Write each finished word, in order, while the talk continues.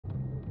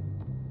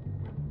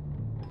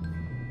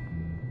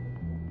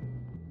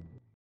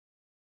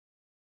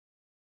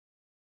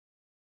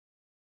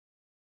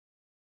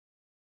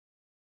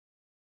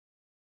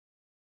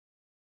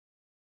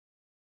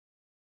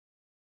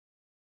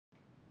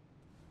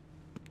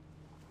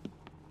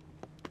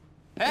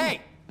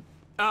Hey!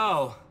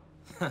 Oh,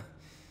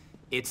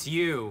 it's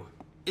you.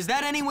 Is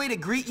that any way to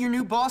greet your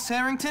new boss,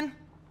 Harrington?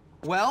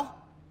 Well,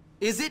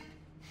 is it?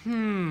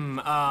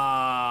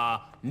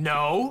 No.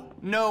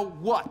 No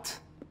what?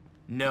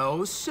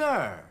 No,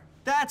 sir.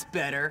 That's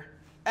better.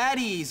 At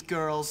ease,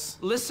 girls.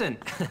 Listen,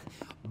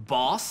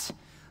 boss,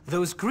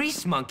 those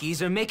grease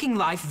monkeys are making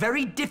life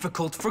very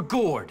difficult for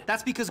Gord.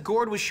 That's because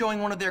Gord was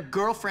showing one of their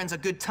girlfriends a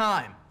good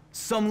time.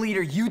 Some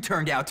leader you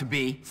turned out to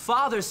be.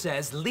 Father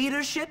says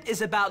leadership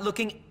is about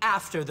looking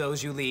after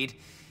those you lead.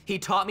 He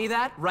taught me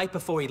that right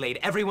before he laid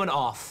everyone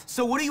off.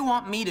 So what do you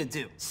want me to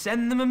do?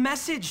 Send them a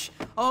message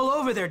all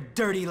over their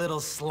dirty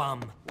little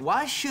slum.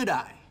 Why should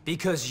I?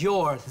 Because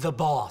you're the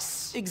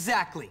boss.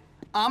 Exactly.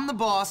 I'm the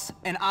boss,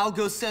 and I'll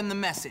go send the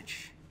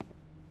message.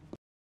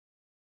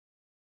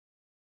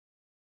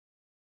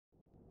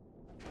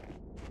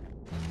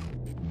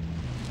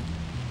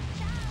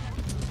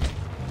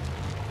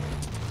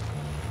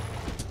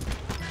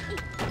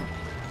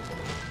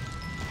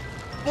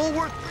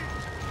 Forward!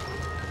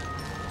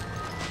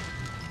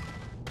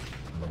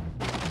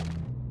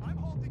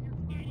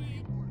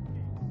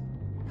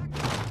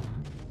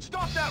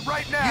 Stop that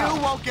right now!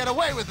 You won't get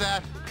away with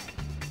that!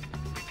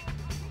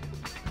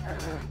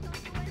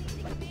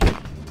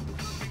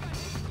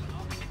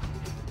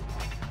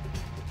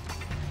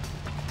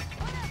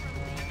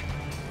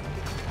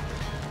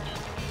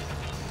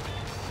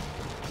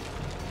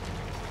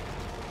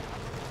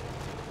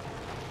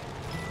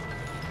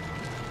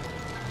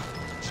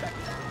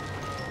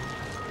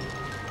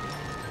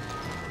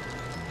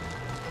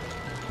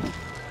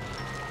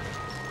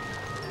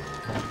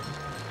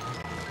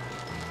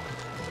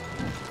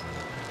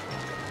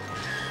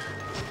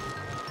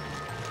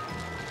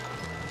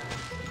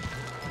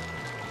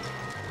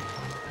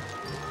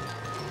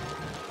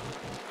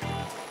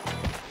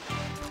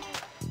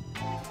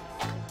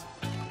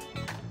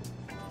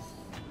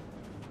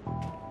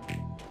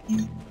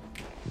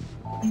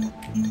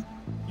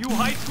 You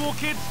high school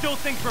kids still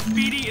think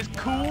graffiti is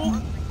cool?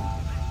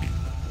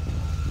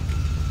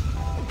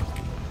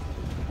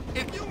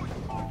 If you...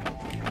 I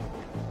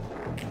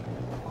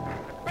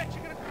bet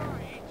you're gonna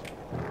cry, ain't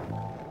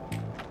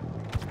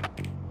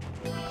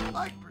you?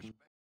 Like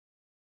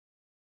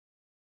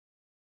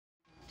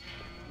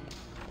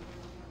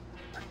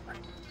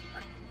perspective.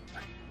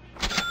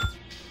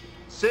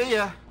 See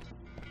ya.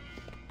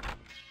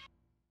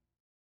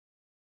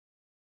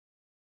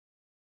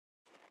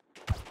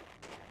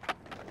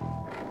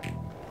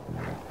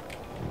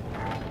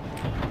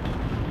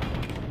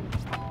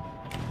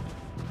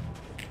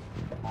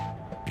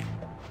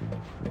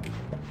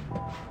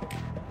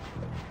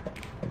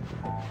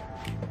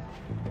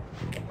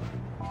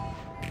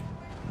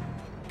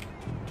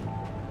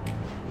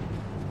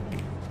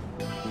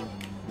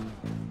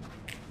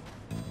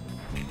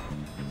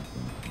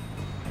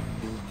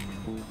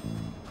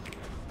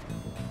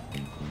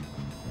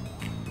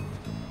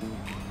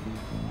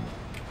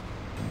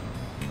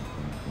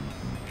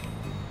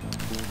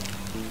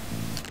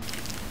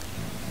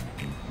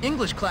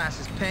 English class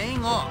is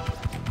paying off.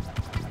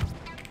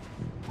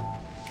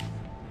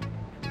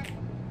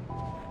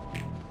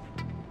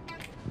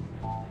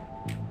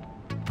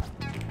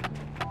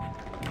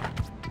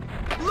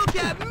 Look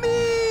at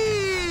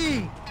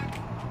me!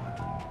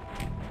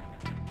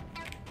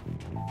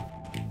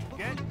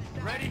 Get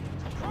ready,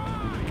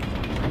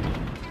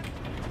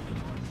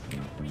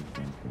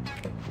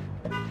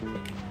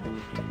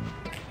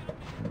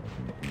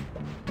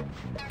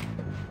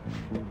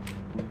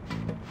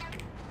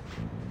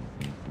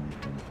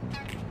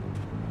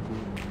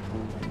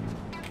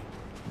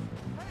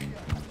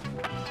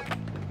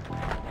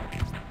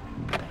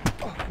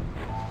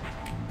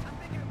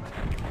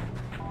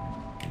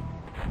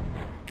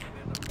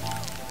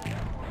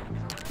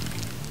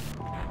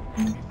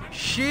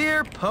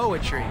 Sheer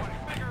poetry.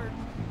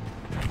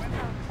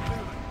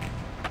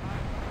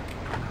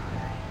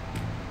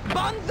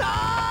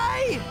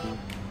 Banzai!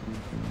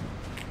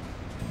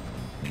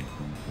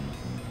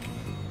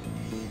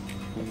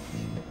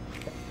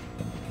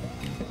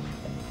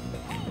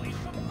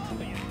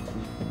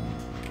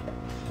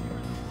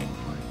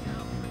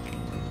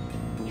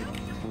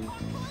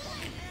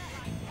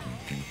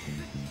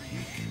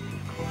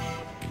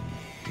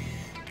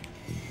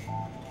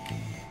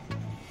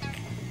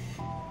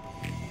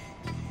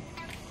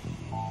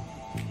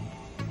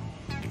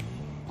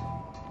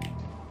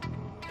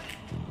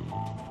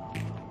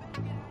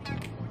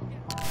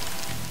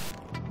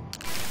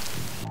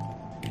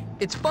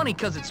 It's funny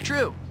because it's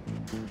true.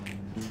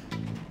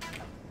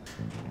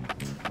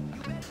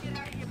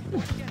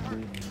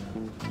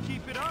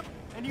 keep it up,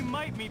 and you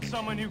might meet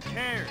someone who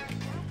cares.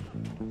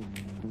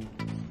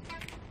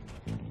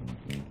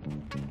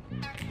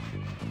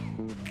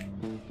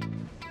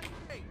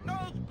 Hey,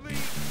 nosebleed!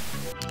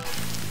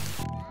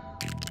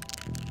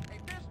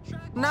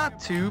 Not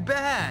too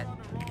bad.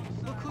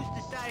 Look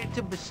who's decided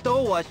to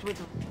bestow us with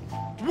a...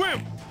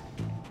 Wimp!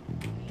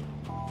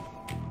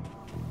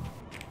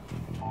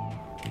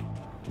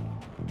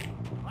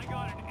 I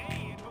got an A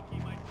in hooky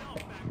myself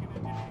back in the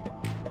day.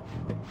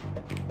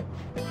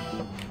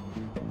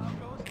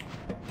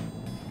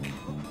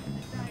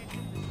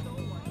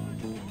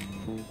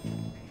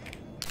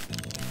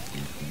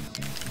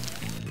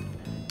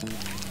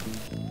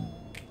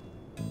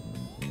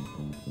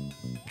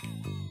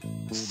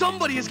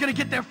 Somebody is gonna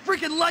get their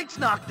freaking lights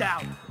knocked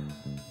out!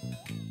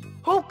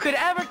 Who could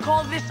ever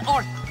call this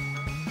art?